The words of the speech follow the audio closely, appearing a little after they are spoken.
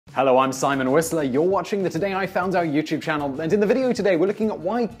Hello, I'm Simon Whistler. You're watching the Today I Found Out YouTube channel, and in the video today we're looking at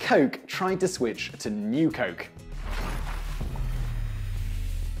why Coke tried to switch to New Coke.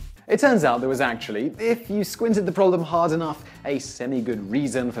 It turns out there was actually, if you squinted the problem hard enough, a semi-good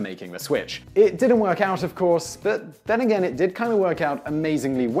reason for making the switch. It didn't work out, of course, but then again it did kind of work out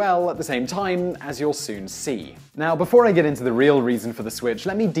amazingly well at the same time, as you'll soon see. Now, before I get into the real reason for the switch,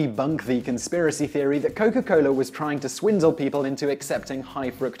 let me debunk the conspiracy theory that Coca-Cola was trying to swindle people into accepting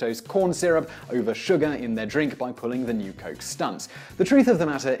high fructose corn syrup over sugar in their drink by pulling the New Coke stunt. The truth of the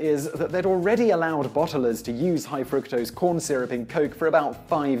matter is that they'd already allowed bottlers to use high fructose corn syrup in Coke for about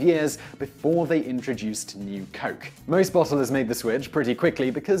 5 years before they introduced New Coke. Most bottlers made the switch pretty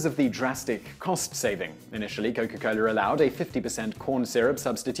quickly because of the drastic cost saving. Initially, Coca-Cola allowed a 50% corn syrup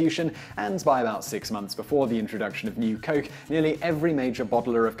substitution, and by about 6 months before the introduction of New Coke, nearly every major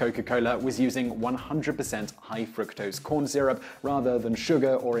bottler of Coca-Cola was using 100% high fructose corn syrup rather than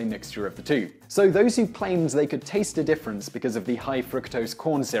sugar or a mixture of the two. So those who claimed they could taste a difference because of the high fructose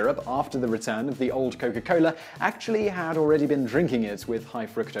corn syrup after the return of the old Coca-Cola actually had already been drinking it with high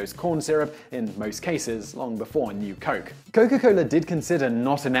fructose corn syrup, in most cases, long before New Coke. Coca-Cola did consider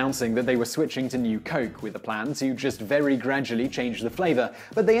not announcing that they were switching to New Coke with a plan to just very gradually change the flavor,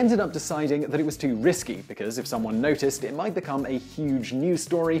 but they ended up deciding that it was too risky because if someone noticed, it might become a huge news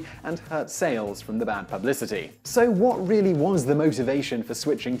story and hurt sales from the bad publicity. So what really was the motivation for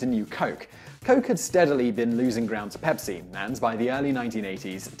switching to New Coke? Coke had steadily been losing ground to Pepsi, and by the early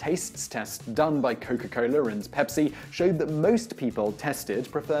 1980s, taste tests done by Coca-Cola and Pepsi showed that most people tested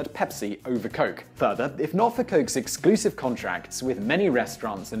preferred Pepsi over Coke. Further, if not for Coke's exclusive contracts with many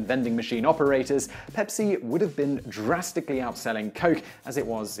restaurants and vending machine operators, Pepsi would have been drastically outselling Coke as it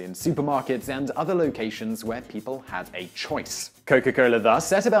was in supermarkets and other locations where people had a choice. Coca-Cola thus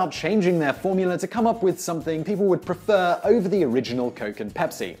set about changing their formula to come up with something people would prefer over the original Coke and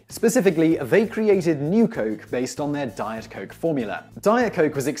Pepsi. Specifically, they created New Coke based on their Diet Coke formula. Diet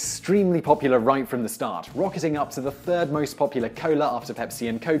Coke was extremely popular right from the start, rocketing up to the third most popular cola after Pepsi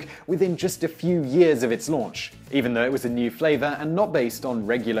and Coke within just a few years of its launch, even though it was a new flavor and not based on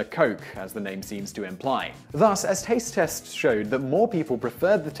regular Coke, as the name seems to imply. Thus, as taste tests showed that more people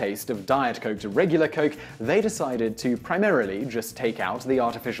preferred the taste of Diet Coke to regular Coke, they decided to primarily just take out the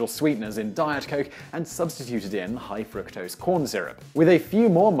artificial sweeteners in Diet Coke and substituted in high fructose corn syrup. With a few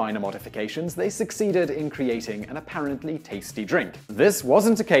more minor modifications, they succeeded in creating an apparently tasty drink. This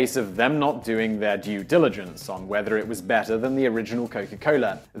wasn't a case of them not doing their due diligence on whether it was better than the original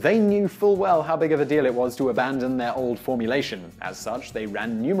Coca-Cola. They knew full well how big of a deal it was to abandon their old formulation. As such, they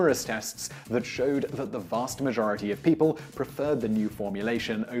ran numerous tests that showed that the vast majority of people preferred the new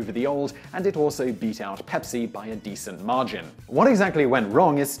formulation over the old, and it also beat out Pepsi by a decent margin. What exactly went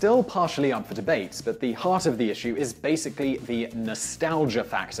wrong is still partially up for debate, but the heart of the issue is basically the nostalgia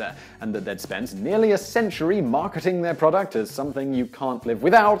factor, and that they'd spent nearly a century marketing their product as something you can't live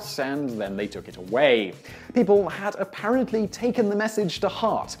without, and then they took it away. People had apparently taken the message to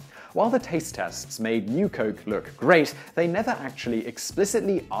heart. While the taste tests made New Coke look great, they never actually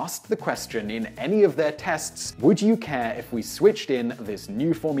explicitly asked the question in any of their tests, would you care if we switched in this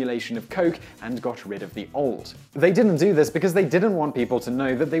new formulation of Coke and got rid of the old? They didn't do this because they didn't want people to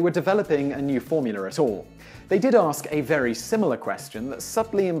know that they were developing a new formula at all. They did ask a very similar question that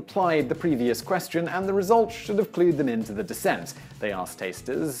subtly implied the previous question, and the results should have clued them into the dissent. They asked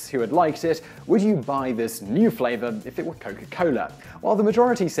tasters who had liked it, would you buy this new flavor if it were Coca-Cola? While the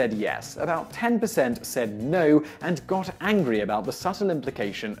majority said yes, about 10% said no and got angry about the subtle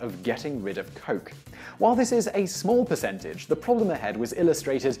implication of getting rid of Coke. While this is a small percentage, the problem ahead was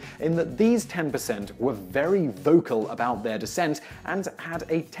illustrated in that these 10% were very vocal about their dissent and had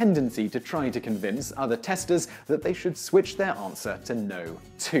a tendency to try to convince other testers that they should switch their answer to no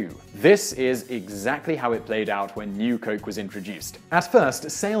too. This is exactly how it played out when New Coke was introduced. At first,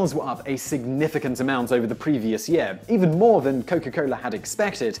 sales were up a significant amount over the previous year, even more than Coca-Cola had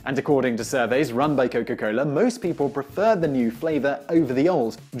expected, and according to surveys run by Coca-Cola, most people preferred the new flavor over the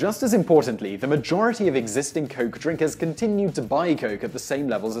old. Just as importantly, the majority of existing Coke drinkers continued to buy Coke at the same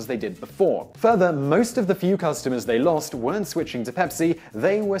levels as they did before. Further, most of the few customers they lost weren't switching to Pepsi,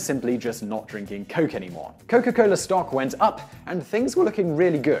 they were simply just not drinking Coke anymore. Coca-Cola stock went up, and things were looking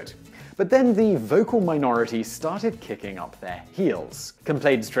really good. But then the vocal minority started kicking up their heels.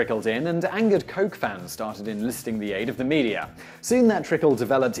 Complaints trickled in, and angered Coke fans started enlisting the aid of the media. Soon that trickle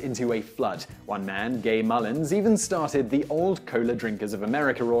developed into a flood. One man, Gay Mullins, even started the Old Cola Drinkers of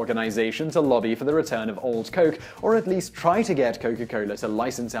America organization to lobby for the return of Old Coke, or at least try to get Coca-Cola to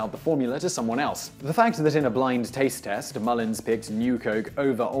license out the formula to someone else. The fact that in a blind taste test, Mullins picked New Coke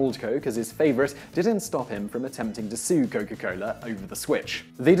over Old Coke as his favorite didn't stop him from attempting to sue Coca-Cola over the switch.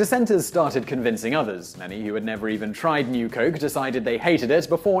 The dissenters started convincing others. Many who had never even tried New Coke decided they hated it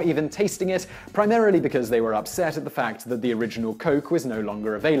before even tasting it, primarily because they were upset at the fact that the original Coke was no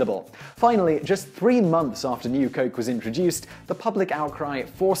longer available. Finally, just 3 months after New Coke was introduced, the public outcry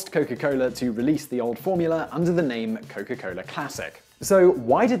forced Coca-Cola to release the old formula under the name Coca-Cola Classic. So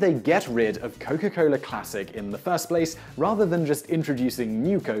why did they get rid of Coca-Cola Classic in the first place, rather than just introducing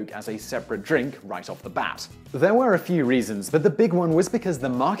New Coke as a separate drink right off the bat? There were a few reasons, but the big one was because the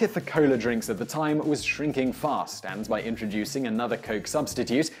market for cola drinks at the time was shrinking fast, and by introducing another Coke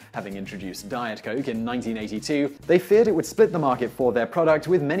substitute, having introduced Diet Coke in 1982, they feared it would split the market for their product,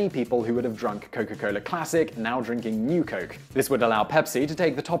 with many people who would have drunk Coca-Cola Classic now drinking New Coke. This would allow Pepsi to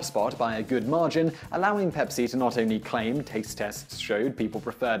take the top spot by a good margin, allowing Pepsi to not only claim taste tests showed people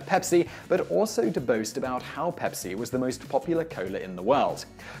preferred Pepsi, but also to boast about how Pepsi was the most popular cola in the world.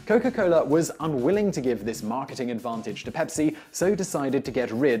 Coca-Cola was unwilling to give this marketing advantage to Pepsi, so decided to get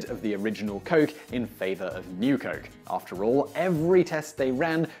rid of the original Coke in favor of New Coke. After all, every test they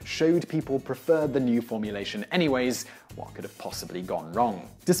ran showed people preferred the new formulation anyways. What could have possibly gone wrong?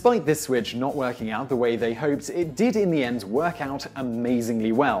 Despite this switch not working out the way they hoped, it did in the end work out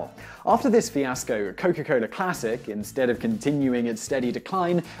amazingly well. After this fiasco, Coca-Cola Classic, instead of continuing its steady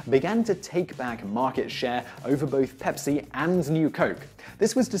decline, began to take back market share over both Pepsi and New Coke.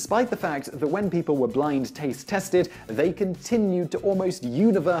 This was despite the fact that when people were blind taste tested, they continued to almost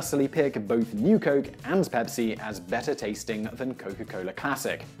universally pick both New Coke and Pepsi as better tasting than Coca-Cola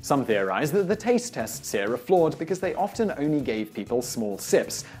Classic. Some theorize that the taste tests here are flawed because they often only gave people small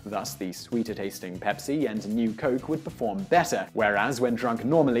sips, thus the sweeter tasting Pepsi and New Coke would perform better, whereas when drunk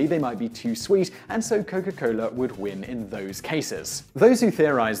normally they might be too sweet, and so Coca-Cola would win in those cases. Those who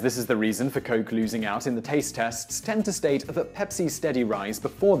theorize this is the reason for Coke losing out in the taste tests tend to state that Pepsi's steady rise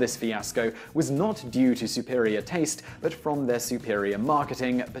before this fiasco was not due to superior taste, but from their superior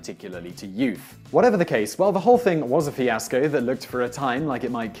marketing, particularly to youth. Whatever the case, while the whole thing was a fiasco that looked for a time like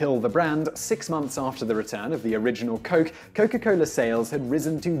it might kill the brand, 6 months after the return of the original Coke, Coca-Cola sales had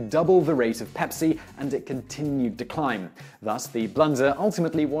risen to double the rate of Pepsi, and it continued to climb. Thus, the blunder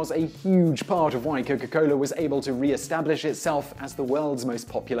ultimately was a huge part of why Coca-Cola was able to re-establish itself as the world's most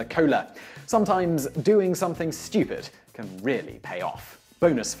popular cola. Sometimes doing something stupid can really pay off.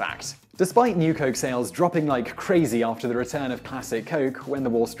 Bonus fact. Despite New Coke sales dropping like crazy after the return of Classic Coke, when the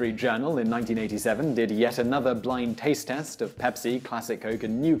Wall Street Journal in 1987 did yet another blind taste test of Pepsi, Classic Coke,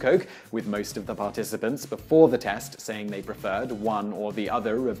 and New Coke, with most of the participants before the test saying they preferred one or the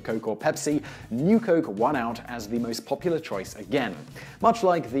other of Coke or Pepsi, New Coke won out as the most popular choice again. Much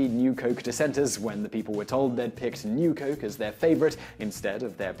like the New Coke dissenters when the people were told they'd picked New Coke as their favorite instead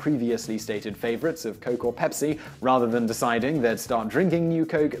of their previously stated favorites of Coke or Pepsi, rather than deciding they'd start drinking New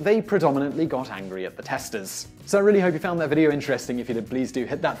Coke, they predominantly got angry at the testers. So I really hope you found that video interesting. If you did, please do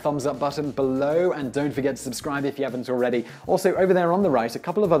hit that thumbs up button below, and don't forget to subscribe if you haven't already. Also, over there on the right, a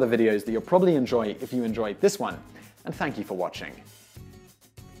couple of other videos that you'll probably enjoy if you enjoyed this one. And thank you for watching.